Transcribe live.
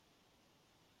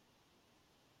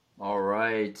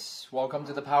right. Welcome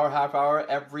to the Power Half Hour,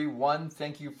 everyone.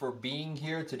 Thank you for being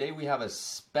here. Today we have a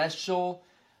special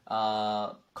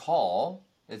call.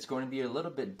 It's going to be a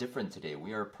little bit different today.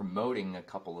 We are promoting a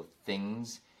couple of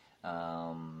things,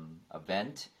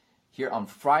 event here on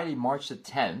Friday, March the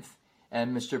 10th.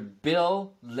 And Mr.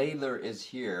 Bill Laidler is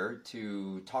here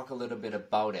to talk a little bit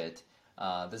about it.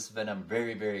 This event I'm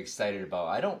very, very excited about.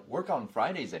 I don't work on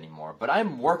Fridays anymore, but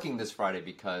I'm working this Friday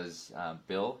because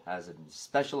Bill has a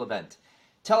special event.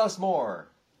 Tell us more.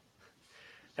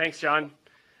 Thanks, John.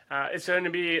 It's going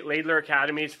to be Laidler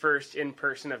Academy's first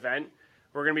in-person event.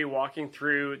 We're going to be walking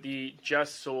through the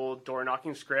just sold door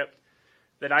knocking script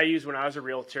that I used when I was a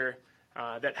realtor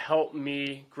that helped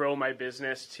me grow my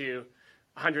business to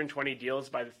 120 deals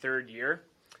by the third year.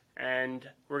 And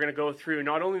we're going to go through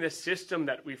not only the system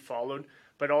that we followed,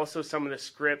 but also some of the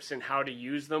scripts and how to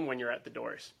use them when you're at the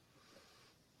doors.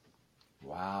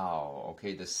 Wow.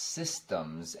 Okay, the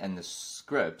systems and the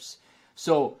scripts.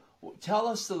 So tell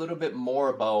us a little bit more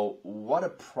about what a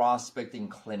prospecting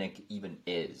clinic even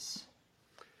is.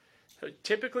 So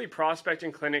typically,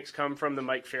 prospecting clinics come from the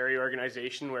Mike Ferry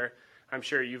organization, where I'm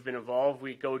sure you've been involved.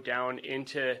 We go down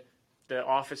into the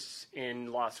office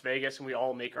in Las Vegas and we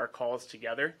all make our calls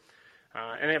together.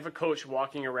 And I have a coach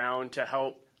walking around to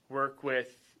help work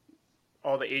with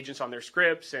all the agents on their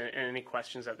scripts and any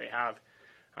questions that they have.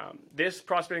 This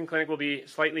prospecting clinic will be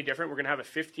slightly different. We're going to have a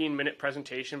 15-minute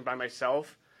presentation by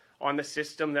myself on the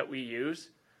system that we use.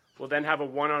 We'll then have a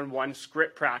one-on-one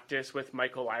script practice with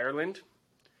Michael Ireland,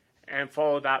 and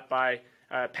follow that by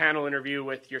a panel interview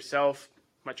with yourself.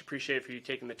 Much appreciated for you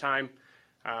taking the time.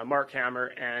 Mark Hammer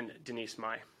and Denise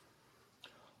Mai.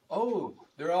 Oh,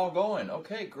 they're all going.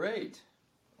 Okay, great.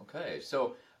 Okay,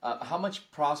 so how much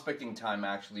prospecting time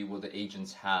actually will the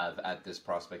agents have at this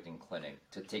prospecting clinic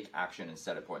to take action and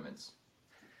set appointments?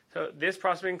 So this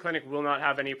prospecting clinic will not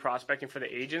have any prospecting for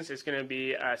the agents. It's going to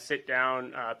be a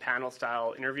sit-down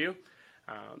panel-style interview.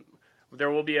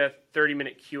 There will be a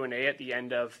 30-minute Q&A at the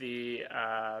end of the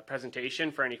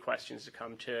presentation for any questions to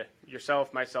come to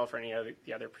yourself, myself, or any of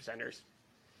the other presenters.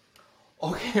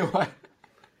 Okay, what?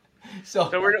 So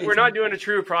we're not doing a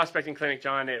true prospecting clinic,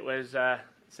 John. It was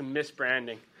some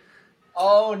misbranding.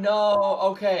 Oh, no.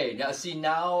 Okay.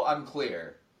 Now I'm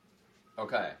clear.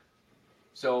 Okay.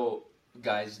 So,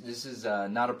 guys, this is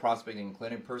not a prospecting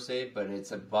clinic per se, but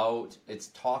it's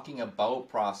talking about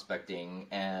prospecting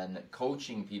and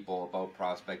coaching people about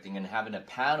prospecting and having a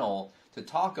panel to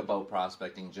talk about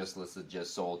prospecting just listed,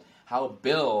 just sold. How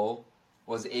Bill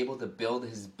was able to build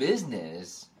his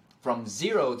business from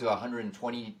 0 to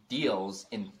 120 deals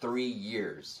in 3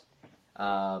 years.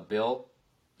 Bill,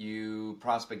 you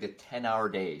prospected 10-hour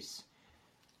days.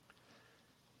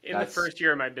 In the first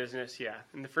year of my business, yeah.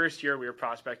 In the first year, we were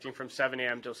prospecting from 7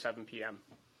 a.m. till 7 p.m.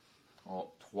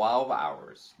 Well, 12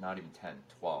 hours, not even 10,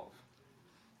 12.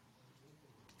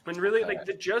 And really, like,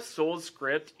 the Just Sold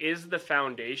script was the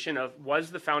foundation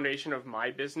of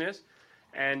my business.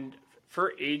 And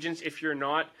for agents, if you're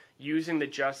not using the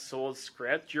Just Sold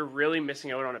script, you're really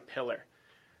missing out on a pillar.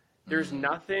 There's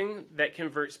nothing that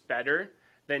converts better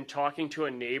than talking to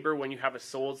a neighbor when you have a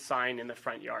sold sign in the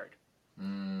front yard.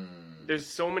 There's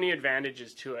so many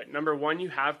advantages to it. Number one, you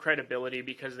have credibility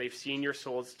because they've seen your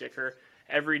sold sticker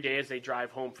every day as they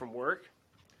drive home from work.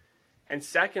 And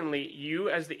secondly, you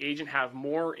as the agent have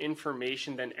more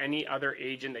information than any other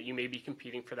agent that you may be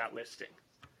competing for that listing.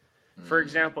 For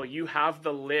example, you have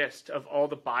the list of all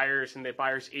the buyers and the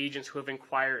buyers' agents who have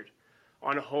inquired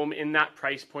on a home in that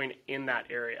price point in that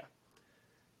area.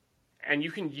 And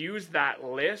you can use that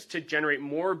list to generate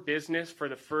more business for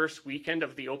the first weekend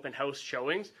of the open house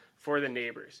showings for the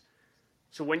neighbors.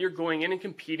 So when you're going in and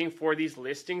competing for these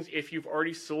listings, if you've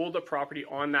already sold a property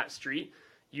on that street,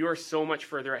 you are so much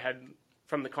further ahead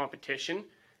from the competition,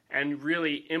 and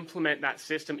really implement that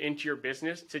system into your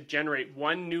business to generate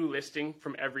one new listing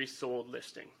from every sold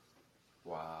listing.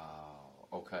 Wow.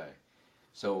 Okay.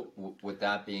 So with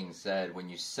that being said, when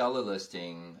you sell a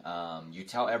listing, you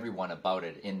tell everyone about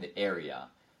it in the area.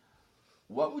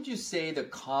 What would you say the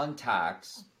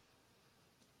contacts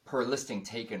per listing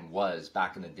taken was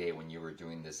back in the day when you were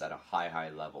doing this at a high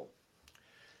level?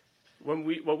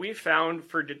 What we found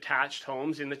for detached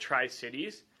homes in the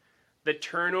Tri-Cities, the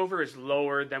turnover is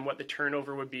lower than what the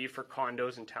turnover would be for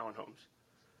condos and townhomes.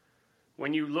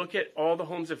 When you look at all the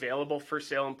homes available for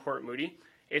sale in Port Moody,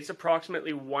 it's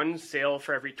approximately one sale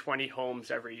for every 20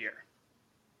 homes every year.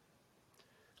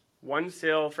 One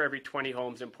sale for every 20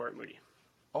 homes in Port Moody.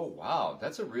 Oh, wow.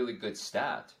 That's a really good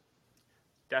stat.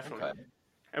 Definitely. Okay.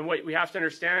 And what we have to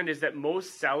understand is that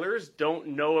most sellers don't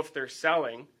know if they're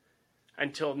selling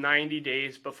until 90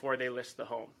 days before they list the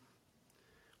home.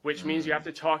 which means you have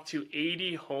to talk to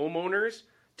 80 homeowners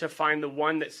to find the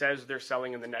one that says they're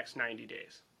selling in the next 90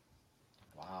 days.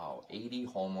 Wow, 80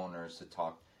 homeowners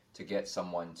to get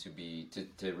someone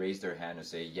to raise their hand and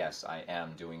say, yes, I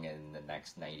am doing it in the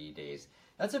next 90 days.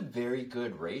 That's a very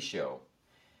good ratio.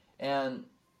 And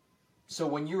so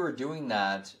when you were doing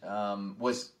that,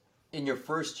 was in your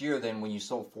first year then when you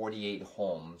sold 48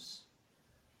 homes,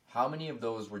 how many of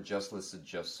those were just listed,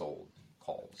 just sold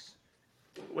calls?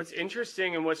 What's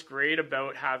interesting and what's great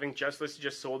about having just listed,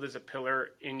 just sold as a pillar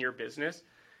in your business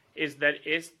is that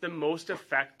it's the most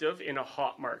effective in a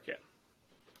hot market.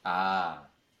 Ah.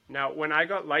 Now, when I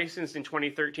got licensed in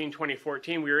 2013,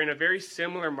 2014, we were in a very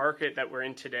similar market that we're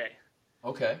in today.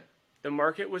 Okay. The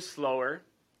market was slower,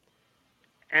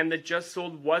 and the just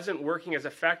sold wasn't working as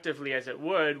effectively as it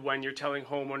would when you're telling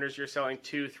homeowners you're selling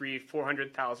 $200,000,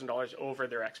 $300,000, $400,000 over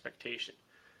their expectation.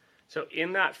 So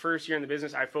in that first year in the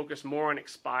business, I focused more on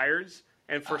expireds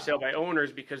and for sale by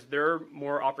owners because there are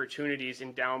more opportunities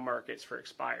in down markets for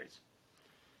expireds.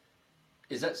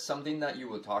 Is that something that you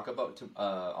will talk about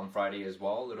on Friday as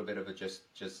well? A little bit of a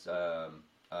just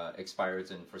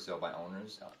expireds and for sale by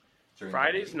owners?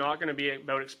 Friday's not going to be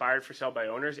about expired for sale by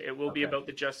owners. It will be about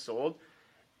the just sold.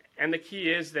 And the key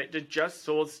is that the just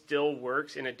sold still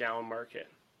works in a down market.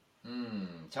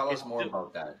 Tell us more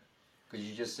about that. Because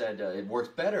you just said it works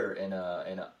better in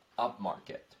an up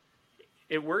market.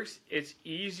 It works. It's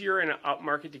easier in an up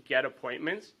market to get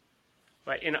appointments.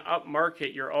 But in an up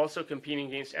market, you're also competing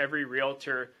against every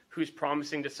realtor who's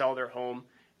promising to sell their home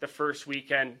the first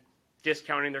weekend,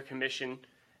 discounting their commission.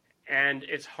 And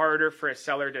it's harder for a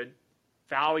seller to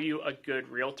value a good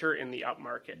realtor in the up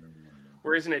market.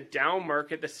 Whereas in a down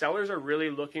market, the sellers are really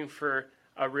looking for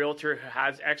a realtor who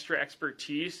has extra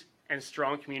expertise and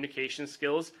strong communication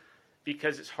skills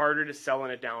because it's harder to sell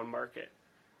in a down market.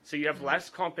 So you have less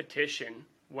competition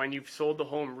when you've sold the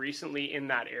home recently in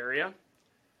that area,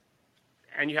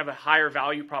 and you have a higher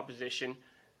value proposition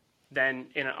than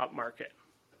in an up market.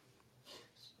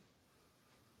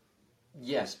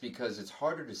 Yes, because it's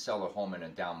harder to sell a home in a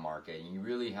down market, and you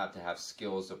really have to have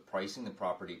skills of pricing the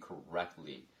property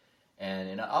correctly. And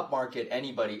in an up market,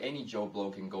 any Joe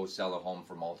Blow can go sell a home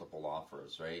for multiple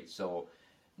offers, right? So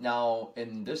now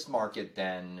in this market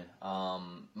then,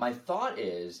 my thought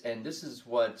is, and this is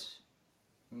what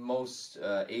most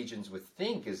agents would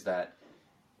think, is that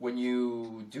when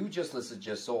you do just listed,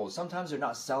 just sold, sometimes they're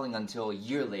not selling until a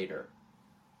year later,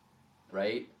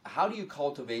 right? How do you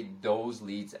cultivate those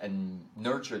leads and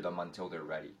nurture them until they're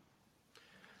ready?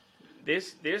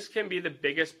 This can be the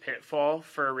biggest pitfall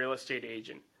for a real estate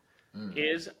agent,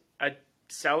 is a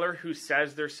seller who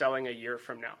says they're selling a year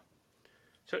from now.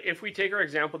 So if we take our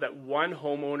example that one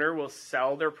homeowner will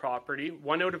sell their property,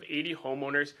 1 out of 80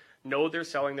 homeowners know they're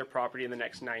selling their property in the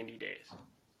next 90 days.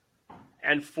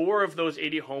 And 4 of those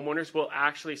 80 homeowners will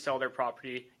actually sell their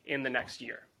property in the next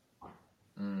year.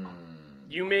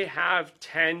 You may have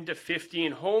 10 to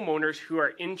 15 homeowners who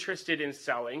are interested in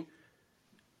selling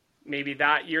maybe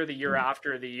that year, the year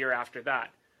after, the year after that.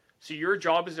 So your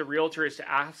job as a realtor is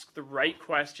to ask the right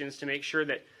questions to make sure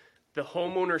that the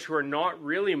homeowners who are not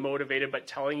really motivated but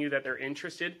telling you that they're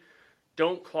interested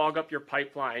don't clog up your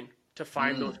pipeline to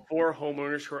find those 4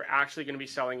 homeowners who are actually going to be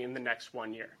selling in the next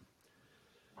 1 year.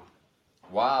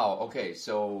 Wow. Okay.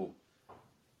 So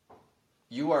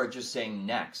you are just saying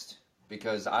next,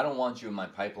 because I don't want you in my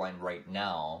pipeline right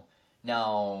now.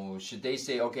 Now, should they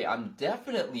say, okay, I'm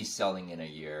definitely selling in a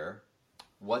year,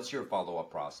 what's your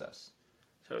follow-up process?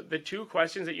 So the 2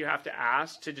 questions that you have to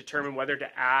ask to determine whether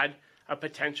to add a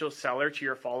potential seller to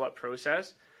your follow-up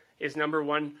process is, number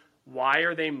 1, why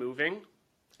are they moving?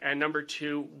 And number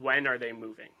 2, when are they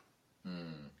moving?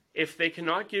 If they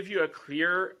cannot give you a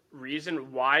clear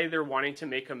reason why they're wanting to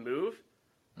make a move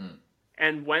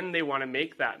and when they want to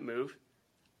make that move,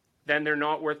 then they're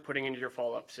not worth putting into your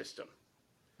follow-up system.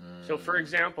 So for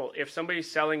example, if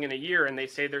somebody's selling in a year and they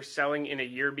say they're selling in a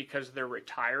year because they're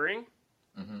retiring,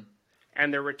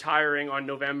 and they're retiring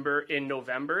in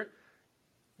November,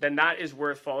 then that is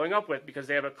worth following up with because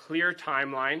they have a clear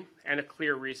timeline and a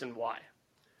clear reason why,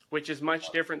 which is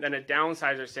much different than a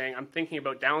downsizer saying, I'm thinking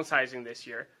about downsizing this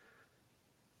year.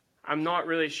 I'm not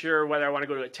really sure whether I want to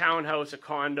go to a townhouse, a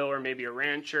condo, or maybe a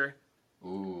rancher.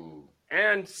 Ooh.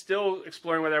 And still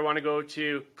exploring whether I want to go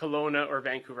to Kelowna or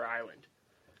Vancouver Island.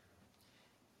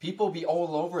 People be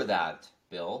all over that,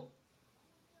 Bill.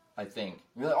 I think.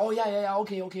 You're like, oh, yeah,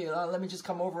 okay. Let me just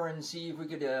come over and see if we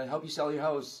could help you sell your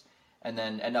house. And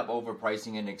then end up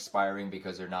overpricing and expiring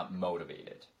because they're not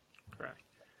motivated. Correct.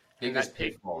 Biggest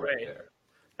pitfall right there.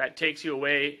 That takes you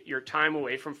away, your time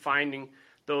away from finding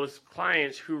those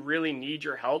clients who really need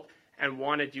your help and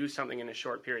want to do something in a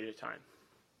short period of time.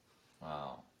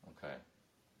 Wow. Okay.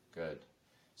 Good.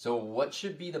 So what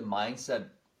should be the mindset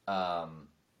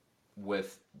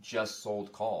with just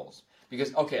sold calls?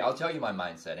 Because, okay, I'll tell you my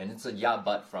mindset, and it's a yeah,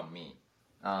 but from me.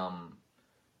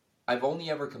 I've only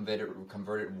ever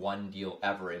converted one deal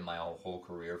ever in my whole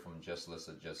career from just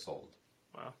listed, just sold.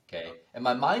 Wow. Okay. And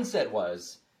my mindset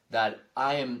was that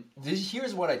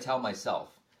here's what I tell myself.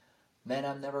 Man,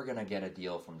 I'm never going to get a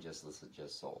deal from just listed,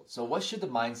 just sold. So what should the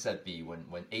mindset be when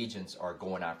agents are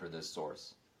going after this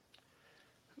source?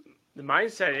 The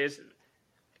mindset is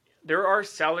there are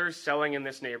sellers selling in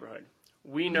this neighborhood.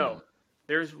 We know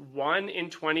there's 1 in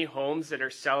 20 homes that are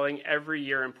selling every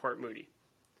year in Port Moody.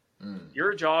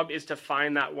 Your job is to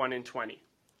find that 1 in 20.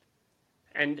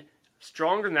 And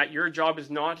stronger than that, your job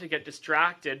is not to get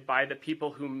distracted by the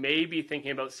people who may be thinking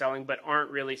about selling but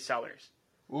aren't really sellers.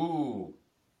 Ooh.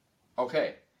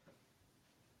 Okay.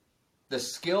 The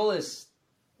skill is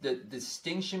the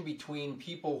distinction between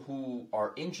people who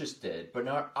are interested but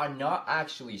are not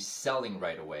actually selling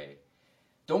right away.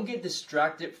 Don't get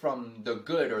distracted from the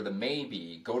good or the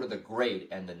maybe. Go to the great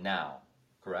and the now.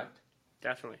 Correct?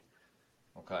 Definitely.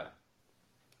 Okay.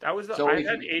 I've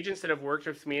had agents that have worked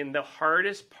with me, and the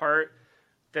hardest part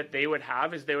that they would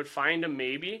have is they would find a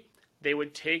maybe. They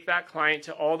would take that client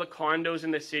to all the condos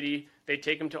in the city. They'd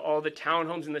take them to all the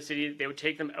townhomes in the city. They would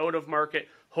take them out of market,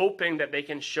 hoping that they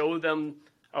can show them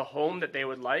a home that they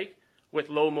would like with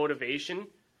low motivation.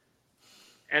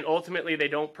 And ultimately, they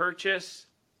don't purchase,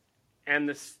 and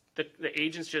the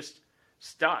agent's just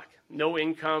stuck, no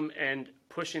income, and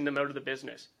pushing them out of the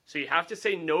business. So you have to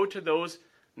say no to those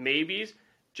maybes.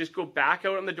 Just go back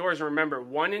out on the doors and remember,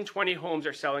 1 in 20 homes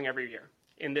are selling every year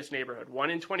in this neighborhood. 1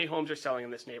 in 20 homes are selling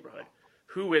in this neighborhood.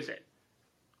 Who is it?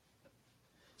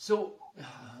 So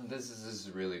this is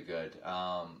really good.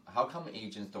 How come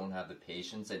agents don't have the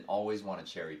patience and always want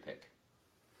to cherry pick?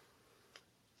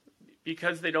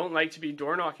 Because they don't like to be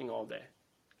door knocking all day.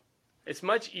 It's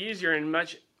much easier and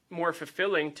much more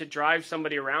fulfilling to drive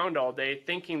somebody around all day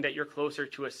thinking that you're closer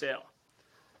to a sale.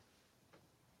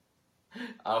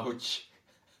 Ouch.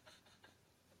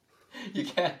 You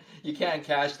can't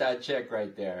cash that check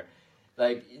right there.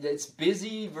 Like, it's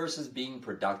busy versus being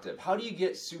productive. How do you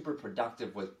get super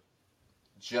productive with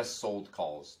just sold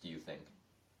calls, do you think?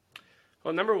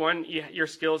 Well, number one, your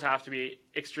skills have to be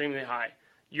extremely high.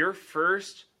 Your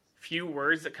first few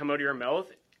words that come out of your mouth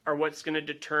are what's going to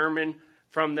determine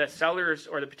from the seller's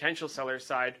or the potential seller's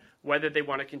side whether they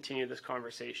want to continue this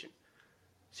conversation.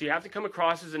 So you have to come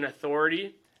across as an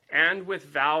authority and with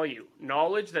value,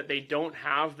 knowledge that they don't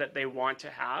have that they want to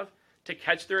have, to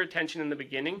catch their attention in the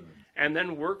beginning, and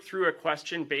then work through a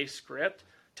question-based script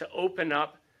to open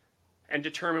up and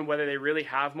determine whether they really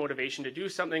have motivation to do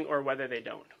something or whether they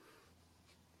don't.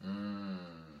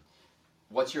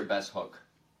 What's your best hook?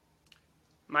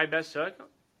 My best hook?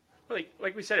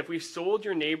 Like we said, if we've sold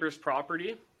your neighbor's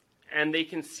property and they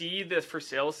can see the for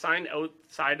sale sign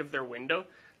outside of their window,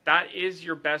 that is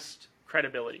your best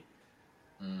credibility.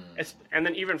 And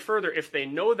then even further, if they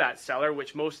know that seller,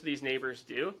 which most of these neighbors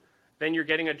do, then you're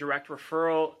getting a direct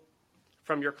referral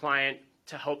from your client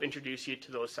to help introduce you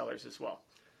to those sellers as well.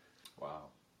 Wow.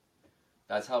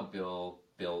 That's how Bill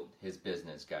built his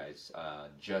business, guys.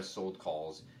 Just sold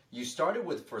calls. You started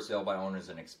with for sale by owners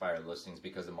and expired listings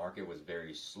because the market was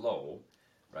very slow,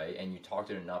 right? And you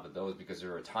talked enough of those because there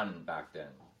were a ton back then.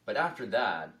 But after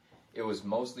that, it was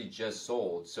mostly just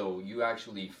sold. So you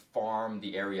actually farmed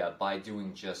the area by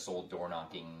doing just sold door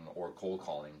knocking or cold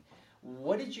calling.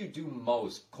 What did you do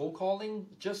most? Cold calling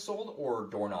just sold or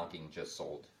door knocking just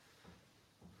sold?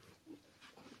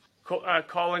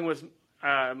 Calling was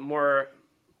more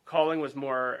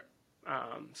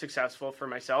successful for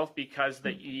myself because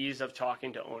the ease of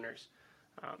talking to owners.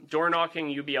 Door knocking,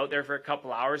 you'd be out there for a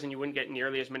couple hours and you wouldn't get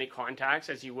nearly as many contacts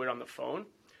as you would on the phone.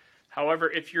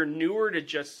 However, if you're newer to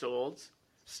just solds,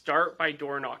 start by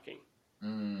door knocking.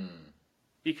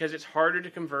 Because it's harder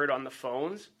to convert on the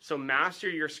phones. So master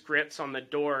your scripts on the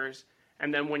doors,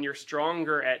 and then when you're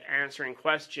stronger at answering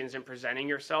questions and presenting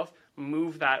yourself,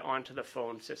 move that onto the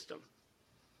phone system.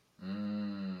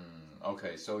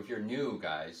 Okay, so if you're new,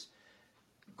 guys,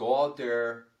 go out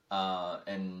there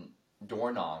and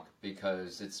door knock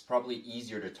because it's probably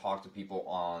easier to talk to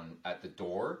people at the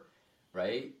door,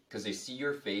 right? Because they see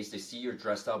your face, they see you're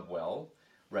dressed up well,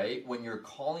 right? When you're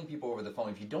calling people over the phone,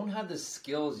 if you don't have the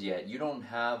skills yet, you don't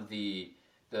have the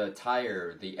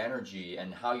attire, the energy,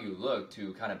 and how you look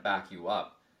to kind of back you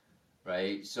up,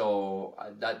 right? So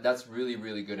that's really,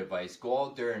 really good advice. Go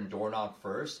out there and door knock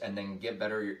first, and then get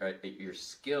better at your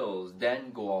skills,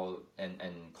 then go out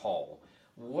and call.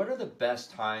 what are the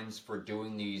best times for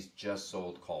doing these just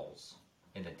sold calls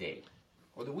in a day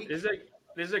or the week?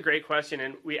 This is a great question,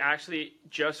 and we actually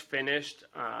just finished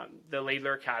the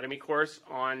Laidler Academy course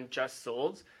on just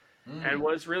solds. And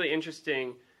what's really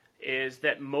interesting is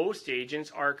that most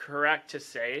agents are correct to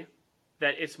say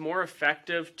that it's more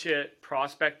effective to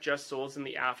prospect just solds in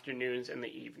the afternoons and the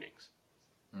evenings.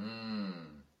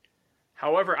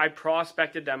 However, I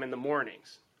prospected them in the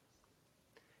mornings.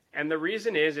 And the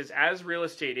reason is as real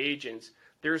estate agents,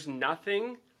 there's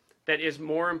nothing that is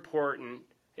more important,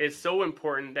 is so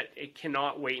important that it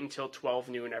cannot wait until 12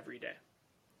 noon every day.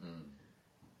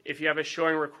 If you have a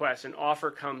showing request, an offer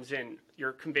comes in,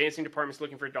 your conveyancing department's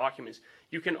looking for documents,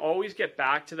 you can always get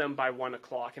back to them by 1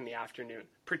 o'clock in the afternoon,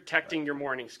 protecting your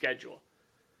morning schedule.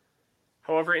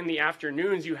 However, in the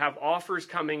afternoons, you have offers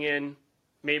coming in,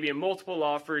 maybe in multiple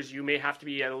offers, you may have to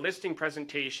be at a listing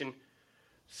presentation.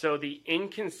 So the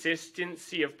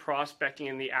inconsistency of prospecting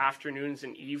in the afternoons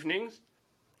and evenings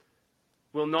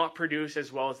will not produce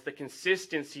as well as the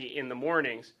consistency in the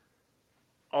mornings,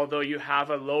 although you have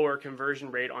a lower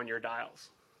conversion rate on your dials.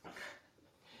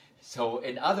 So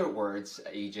in other words,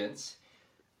 agents,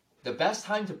 the best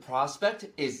time to prospect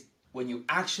is when you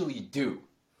actually do.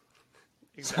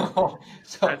 Exactly.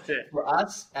 So That's it. For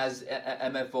us as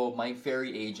MFO, Mike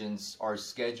Ferry agents, our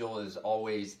schedule is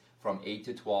always from 8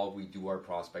 to 12, we do our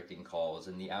prospecting calls.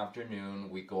 In the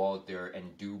afternoon, we go out there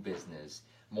and do business.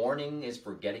 Morning is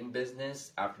for getting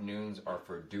business. Afternoons are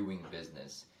for doing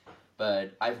business.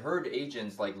 But I've heard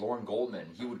agents like Lauren Goldman,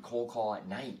 he would cold call at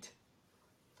night.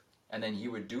 And then he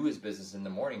would do his business in the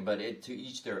morning. But to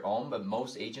each their own. But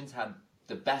most agents have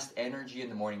the best energy in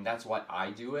the morning. That's why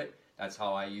I do it. That's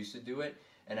how I used to do it.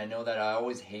 And I know that I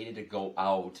always hated to go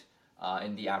out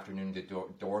in the afternoon to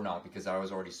door knock because I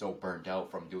was already so burnt out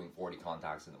from doing 40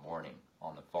 contacts in the morning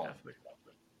on the phone. Definitely.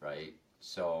 Right?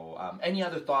 So any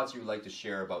other thoughts you would like to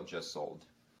share about Just Sold?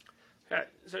 Okay.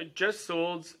 So just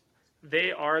solds,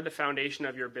 they are the foundation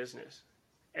of your business.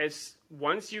 As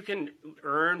once you can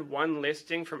earn one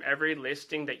listing from every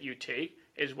listing that you take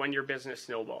is when your business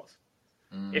snowballs.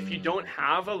 If you don't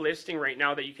have a listing right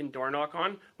now that you can door knock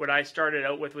on, what I started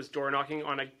out with was door knocking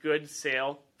on a good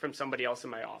sale from somebody else in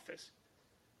my office.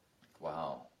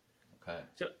 Wow. Okay.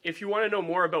 So if you want to know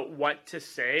more about what to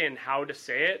say and how to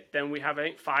say it, then we have, I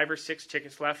think, 5 or 6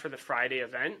 tickets left for the Friday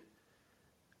event.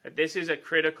 This is a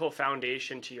critical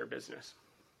foundation to your business.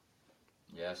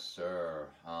 Yes, sir.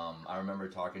 I remember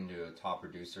talking to a top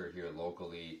producer here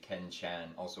locally, Ken Chan.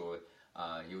 Also,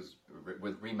 he was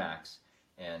with Remax.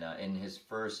 And in his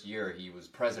first year, he was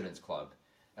President's Club.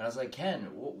 And I was like, Ken,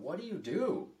 what do you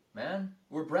do, man?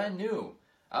 We're brand new.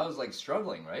 I was like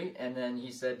struggling, right? And then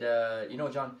he said,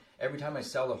 John, every time I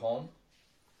sell a home,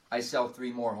 I sell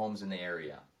 3 more homes in the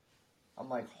area. I'm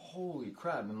like, holy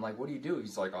crap. I'm like, what do you do?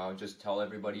 He's like, I'll just tell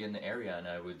everybody in the area. And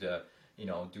I would,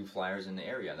 do flyers in the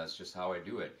area. That's just how I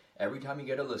do it. Every time you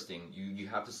get a listing, you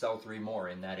have to sell 3 more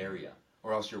in that area,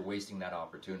 or else you're wasting that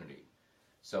opportunity.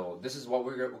 So this is what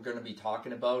we're going to be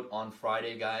talking about on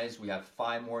Friday, guys. We have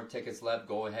 5 more tickets left.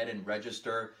 Go ahead and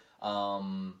register.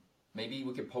 Maybe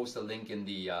we could post a link in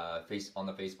the on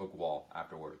the Facebook wall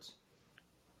afterwards.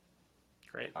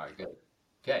 Great. All right, good.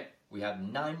 Okay, we have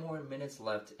 9 more minutes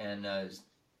left, and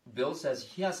Bill says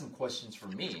he has some questions for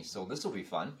me, so this will be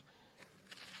fun.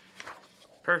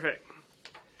 Perfect.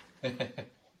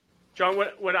 John,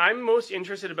 what I'm most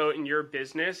interested about in your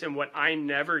business and what I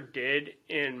never did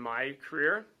in my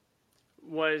career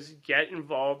was get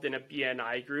involved in a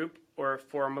BNI group or a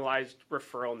formalized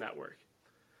referral network.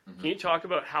 Can you talk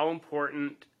about how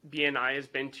important BNI has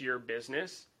been to your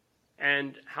business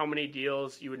and how many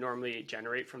deals you would normally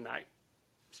generate from that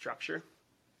structure?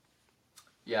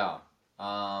 Yeah.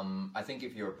 I think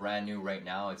if you're brand new right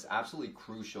now, it's absolutely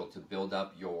crucial to build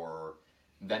up your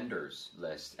vendors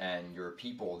list and your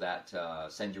people that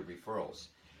send you referrals.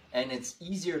 And it's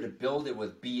easier to build it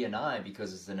with BNI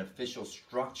because it's an official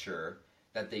structure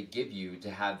that they give you to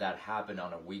have that happen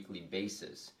on a weekly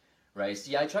basis, right?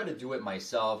 See, I try to do it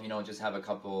myself, just have a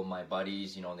couple of my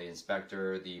buddies, the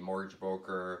inspector, the mortgage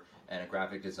broker, and a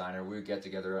graphic designer. We would get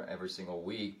together every single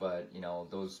week, but,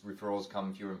 those referrals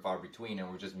come few and far between, and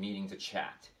we're just meeting to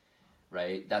chat.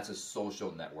 Right? That's a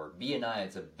social network. BNI,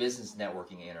 it's a business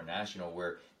networking international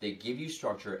where they give you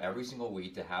structure every single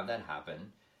week to have that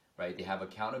happen, right? They have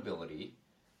accountability,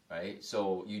 right?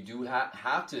 So you do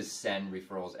have to send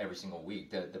referrals every single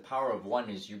week. The power of one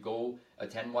is you go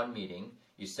attend one meeting,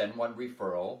 you send one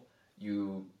referral,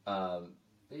 you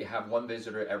have one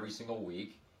visitor every single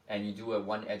week, and you do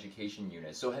one education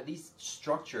unit. So these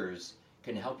structures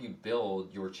can help you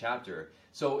build your chapter.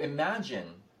 So imagine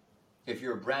if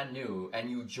you're brand new and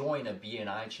you join a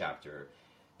BNI chapter,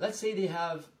 let's say they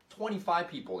have 25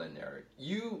 people in there.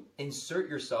 You insert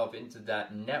yourself into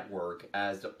that network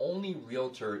as the only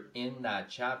realtor in that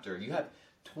chapter. You have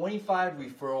 25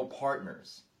 referral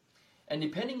partners. And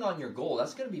depending on your goal,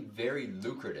 that's going to be very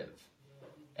lucrative.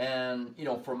 And,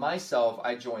 for myself,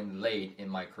 I joined late in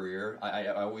my career. I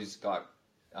always got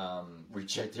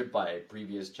rejected by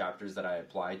previous chapters that I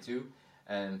applied to.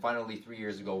 And finally, 3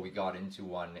 years ago, we got into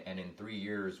one. And in 3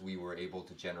 years, we were able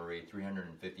to generate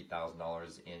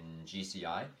 $350,000 in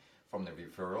GCI from the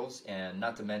referrals. And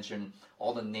not to mention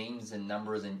all the names and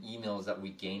numbers and emails that we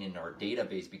gain in our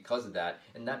database because of that.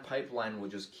 And that pipeline will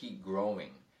just keep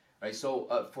growing. Right?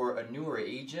 So for a newer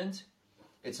agent,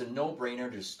 it's a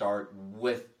no-brainer to start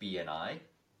with BNI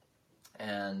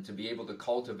and to be able to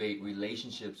cultivate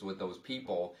relationships with those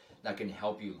people that can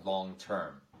help you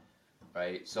long-term,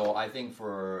 right? So I think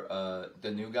for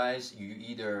the new guys, you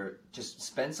either just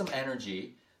spend some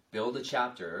energy, build a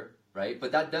chapter, right?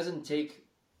 But that doesn't take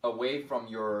away from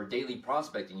your daily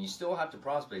prospecting. You still have to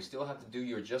prospect, still have to do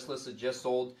your just listed, just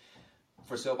sold,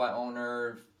 for sale by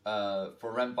owner,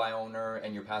 for rent by owner,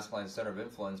 and your past client center of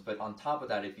influence. But on top of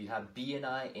that, if you have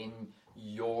BNI in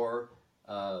your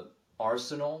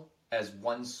arsenal as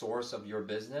one source of your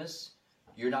business,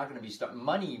 you're not going to be stuck.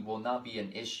 Money will not be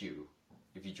an issue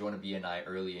if you join a BNI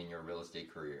early in your real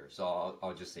estate career. So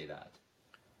I'll just say that.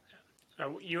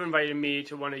 You invited me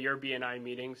to one of your BNI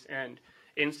meetings, and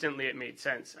instantly it made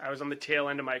sense. I was on the tail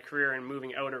end of my career and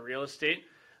moving out of real estate.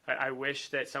 I wish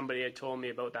that somebody had told me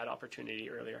about that opportunity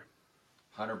earlier.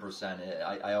 100%.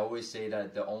 I always say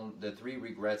that the three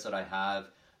regrets that I have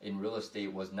in real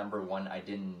estate was, number one, I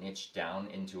didn't niche down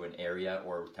into an area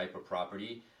or type of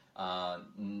property.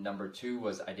 Number two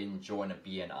was I didn't join a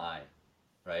BNI,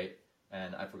 right?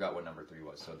 And I forgot what number three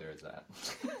was, so there's that.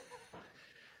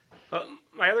 Well,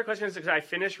 my other question is, because I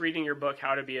finished reading your book,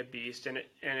 How to Be a Beast, and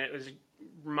it was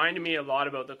reminded me a lot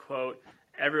about the quote,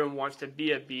 everyone wants to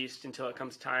be a beast until it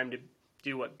comes time to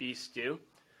do what beasts do.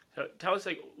 So tell us,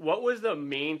 what was the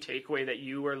main takeaway that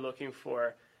you were looking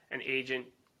for an agent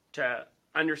to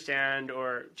understand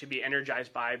or to be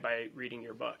energized by reading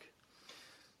your book?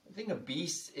 I think a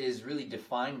beast is really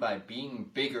defined by being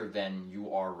bigger than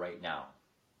you are right now.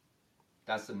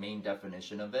 That's the main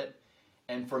definition of it.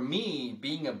 And for me,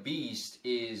 being a beast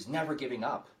is never giving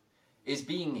up. Is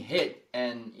being hit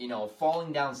and,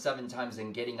 falling down 7 times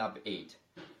and getting up 8.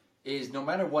 Is no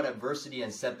matter what adversity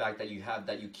and setback that you have,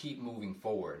 that you keep moving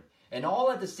forward. And all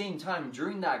at the same time,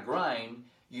 during that grind,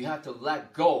 you have to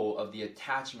let go of the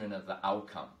attachment of the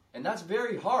outcome. And that's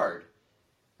very hard,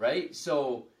 right?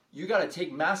 So you got to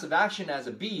take massive action as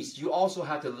a beast. You also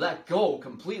have to let go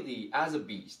completely as a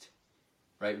beast,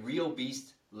 right? Real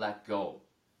beast, let go.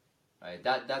 Right?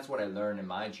 That's what I learned in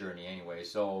my journey anyway.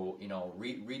 So,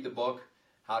 read the book,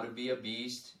 How to Be a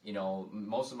Beast.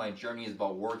 Most of my journey is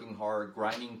about working hard,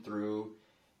 grinding through,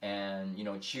 and,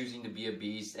 choosing to be a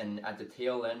beast. And at the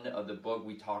tail end of the book,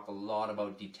 we talk a lot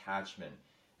about detachment.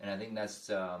 And I think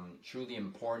that's truly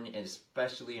important, and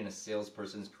especially in a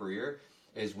salesperson's career,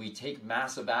 is we take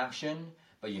massive action,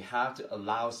 but you have to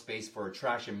allow space for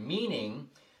attraction, meaning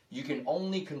you can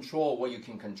only control what you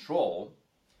can control.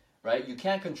 Right? You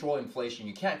can't control inflation.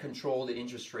 You can't control the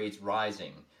interest rates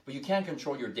rising. But you can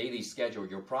control your daily schedule,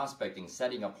 your prospecting,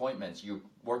 setting appointments. You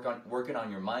working on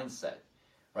your mindset.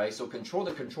 Right? So control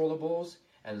the controllables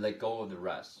and let go of the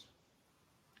rest.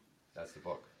 That's the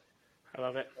book. I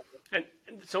love it. And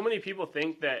so many people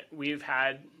think that we've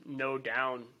had no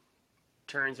down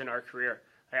turns in our career.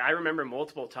 I remember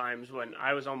multiple times when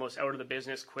I was almost out of the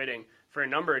business, quitting for a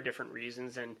number of different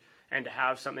reasons, and to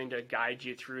have something to guide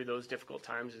you through those difficult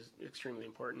times is extremely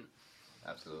important.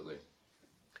 Absolutely.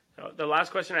 So the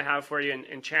last question I have for you,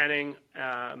 and Channing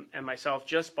and myself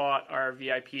just bought our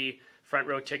VIP front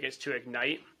row tickets to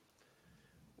Ignite.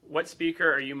 What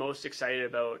speaker are you most excited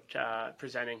about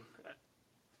presenting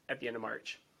at the end of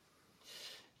March?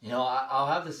 I'll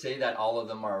have to say that all of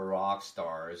them are rock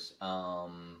stars.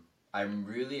 I'm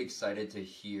really excited to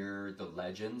hear the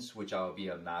legends, which I'll be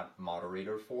a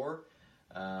moderator for.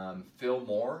 Phil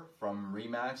Moore from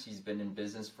Remax, he's been in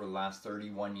business for the last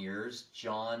 31 years.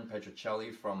 John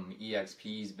Petrocelli from EXP,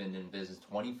 he's been in business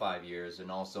 25 years. And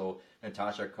also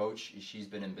Natasha Coach, she's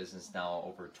been in business now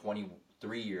over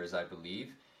 23 years, I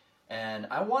believe. And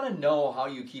I want to know how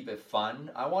you keep it fun.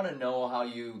 I want to know how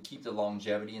you keep the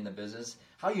longevity in the business,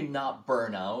 how you not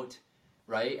burn out,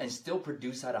 right? And still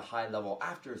produce at a high level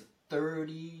after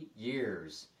 30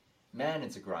 years. Man,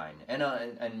 it's a grind.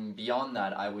 And beyond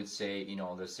that, I would say,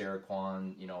 the Sarah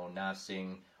Kwan, Nav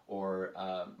Singh, or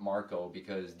Marco,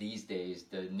 because these days,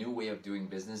 the new way of doing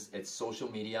business, it's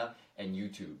social media and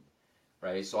YouTube,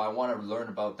 right? So I want to learn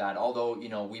about that. Although,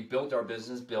 we built our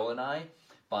business, Bill and I,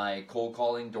 by cold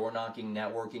calling, door knocking,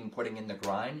 networking, putting in the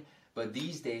grind. But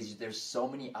these days, there's so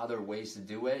many other ways to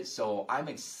do it. So I'm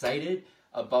excited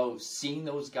about seeing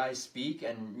those guys speak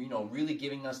and, really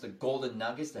giving us the golden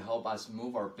nuggets to help us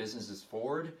move our businesses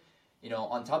forward.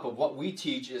 On top of what we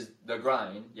teach is the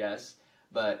grind, yes,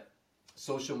 but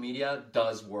social media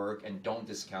does work, and don't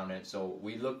discount it. So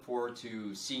we look forward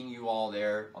to seeing you all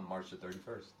there on March the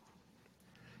 31st.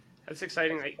 That's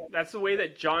exciting. That's the way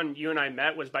that John, you and I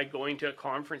met, was by going to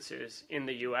conferences in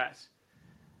the U.S.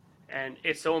 And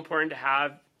it's so important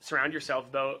to surround yourself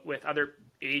with other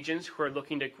agents who are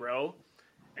looking to grow,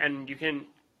 and you can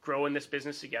grow in this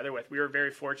business together with. We were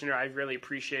very fortunate. I really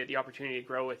appreciate the opportunity to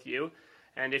grow with you.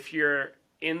 And if you're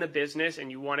in the business and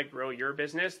you want to grow your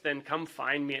business, then come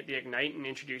find me at the Ignite and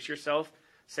introduce yourself.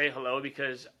 Say hello,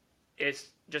 because it's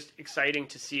just exciting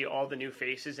to see all the new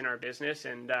faces in our business,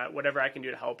 and whatever I can do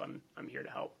to help, I'm here to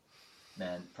help.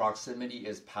 Man, proximity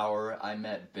is power. I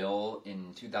met Bill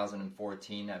in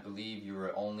 2014. I believe you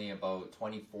were only about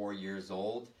 24 years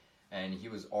old, and he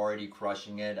was already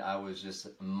crushing it. I was just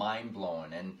mind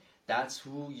blown. And that's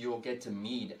who you'll get to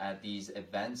meet at these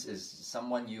events, is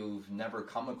someone you've never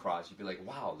come across. You'd be like,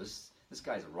 wow, this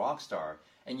guy's a rock star.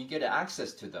 And you get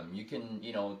access to them. You can,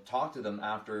 talk to them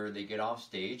after they get off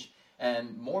stage.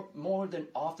 And more than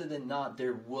often than not,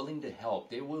 they're willing to help.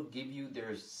 They will give you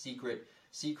their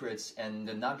secrets and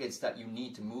the nuggets that you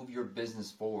need to move your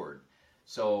business forward.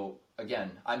 So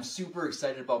again, I'm super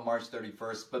excited about March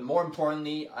 31st, but more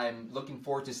importantly, I'm looking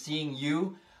forward to seeing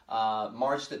you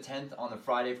March the 10th on a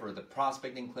Friday for the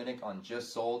Prospecting Clinic on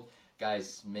Just Sold.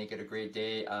 Guys, make it a great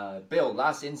day. Bill,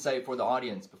 last insight for the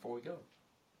audience before we go.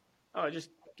 Oh, just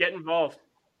get involved.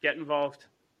 Get involved.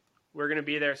 We're going to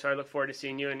be there, so I look forward to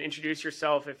seeing you. And introduce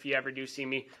yourself if you ever do see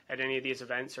me at any of these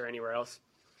events or anywhere else.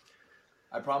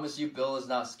 I promise you, Bill is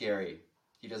not scary.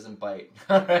 He doesn't bite.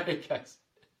 All right, guys.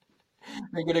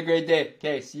 Make it a great day.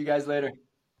 Okay, see you guys later.